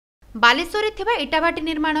बालेश्वर थिबा इटाभाटी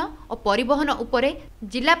निर्माण और परिवहन उपरे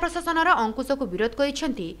जिला प्रशासन अंकुश को विरोध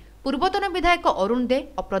करिसेंती पूर्वतन विधायक अरुण दे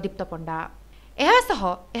और प्रदीप्त पंडा।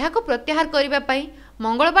 एहाको प्रत्याहार करबा पई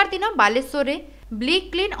मंगलवार दिन बालेश्वर रे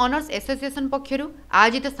किन ऑनर्स एसोसिएशन पक्षरु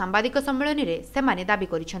आयोजित सांबादिक सम्मेलन रे सेमाने दाबी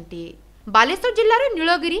करिसेंती। बालेश्वर जिल्लार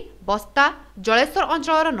नीलगिरी बस्ता जलेश्वर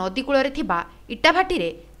अंचल नदीकूल इटाभाटी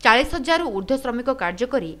रे 40,000 ऊर्ध्व श्रमिक कार्य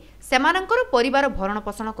करी सेमानंकर परिवार भरण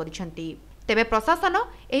पोषण करिसेंती। तेबे प्रशासन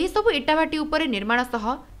एही सब इटाभाटी उपरे निर्माण सह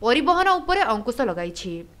परिवहन उपरे अंकुश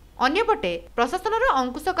लगाइछि। अन्यपटे प्रशासनर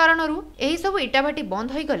अंकुश कारणरू एही सब इटाभाटी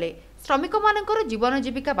बंद होई गले श्रमिक मानकर जीवन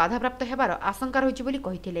जीविका बाधाप्राप्त हेबार आशंका रहिछि बोली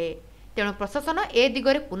कहिथिले। तेणु प्रशासन ए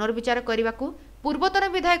दिगरे पुनर्विचार करबाकू पूर्वतन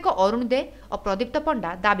विधायक अरुण दे और प्रदीप्त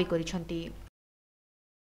पंडा दाबी करिसेंती।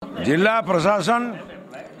 जिला प्रशासन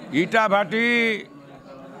इटाभाटी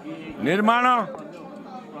निर्माण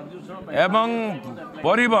एवं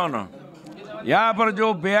परिवहन या पर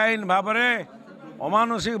जो बेआईन भाव में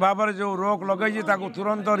अमानुषिक भाव में जो रोक लगे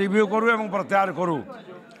तुरंत रिव्यू करूँ और प्रत्याहार करूँ।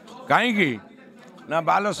 कहीं ना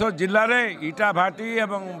बालेश्वर जिले में इटाभाटी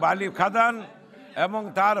एवं बाली खादान एवं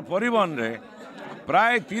तार परिवहन रे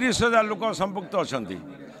प्राय 30,000 लोक संपुक्त अच्छा।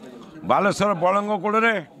 बालेश्वर बलंग cool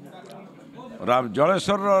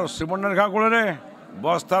Jaleshwar श्रीमंडरेखा cool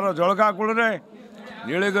बस्तार जलका cool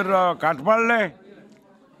Nilgiri काटपाड़े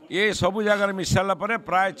ये सबू जगह मिसाला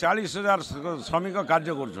प्राय 40,000 श्रमिक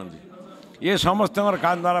कार्य कर समस्त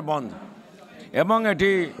द्वारा बंद एवं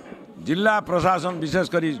एटी जिला प्रशासन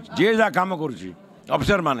विशेषकर जे जहाँ कम करुच्ची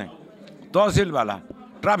अफिसर माने तहसिल वाला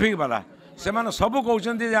ट्राफिक वाला से माने सबू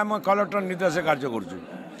कहते आम कलेक्टर निर्देश कार्य करुँ।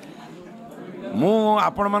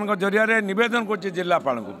 आपण मान जरिया निवेदन कर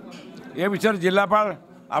जिलापाल को ये विषय जिलापाल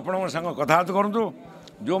आपण संग कथबार्ता करूँ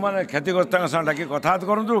जो मैंने क्षतिग्रस्त डाक कथबार्ता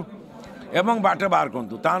करूँ एवं बाटे बाहर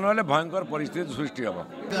करूँ ता ना भयंकर परिस्थिति सृष्टि हम।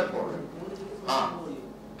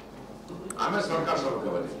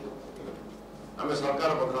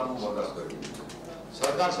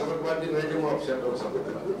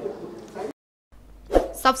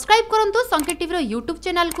 सब्सक्राइब करंतु संकेत टीवी यूट्यूब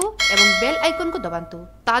चैनल को एवं बेल आइकन को दबांतु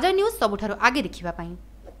ताजा न्यूज सबुठारु आगे देखिबा पई।